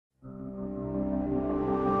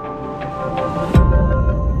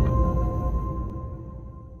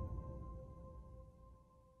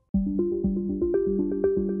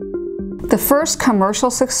first commercial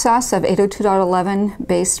success of 802.11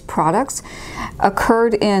 based products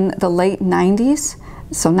occurred in the late 90s,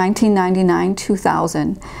 so 1999,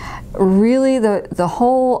 2000. Really the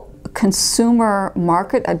whole consumer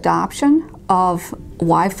market adoption of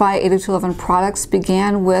Wi-Fi 802.11 products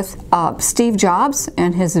began with Steve Jobs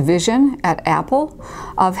and his vision at Apple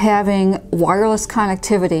of having wireless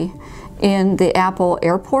connectivity in the Apple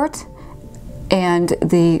Airport and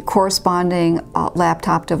the corresponding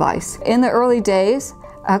laptop device. In the early days,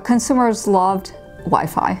 consumers loved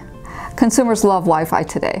Wi-Fi. Consumers love Wi-Fi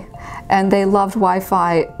today, and they loved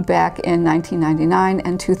Wi-Fi back in 1999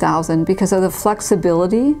 and 2000 because of the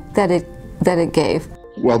flexibility that it gave.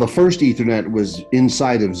 Well, the first Ethernet was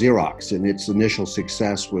inside of Xerox, and its initial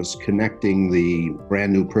success was connecting the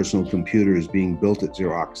brand new personal computers being built at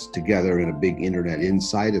Xerox together in a big internet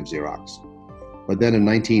inside of Xerox. But then in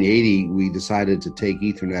 1980, we decided to take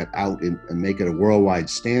Ethernet out and make it a worldwide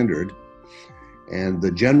standard. And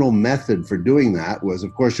the general method for doing that was,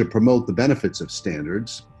 of course, to promote the benefits of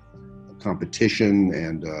standards, competition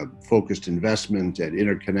and focused investment and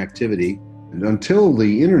interconnectivity. And until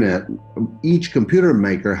the internet, each computer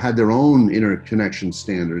maker had their own interconnection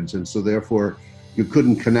standards, and so therefore you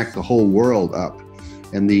couldn't connect the whole world up.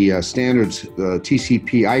 And the standards, the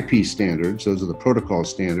TCP/IP standards, those are the protocol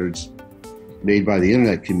standards made by the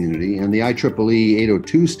internet community, and the IEEE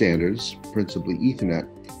 802 standards, principally Ethernet,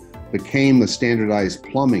 became the standardized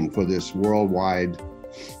plumbing for this worldwide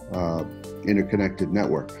interconnected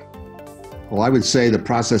network. Well, I would say the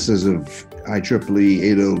processes of IEEE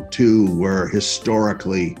 802 were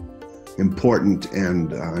historically important,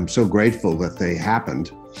 and I'm so grateful that they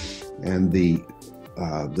happened. And the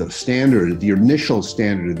standard, the initial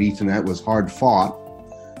standard of Ethernet was hard fought,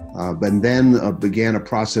 but then began a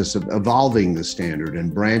process of evolving the standard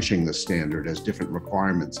and branching the standard as different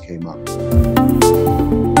requirements came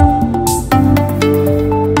up.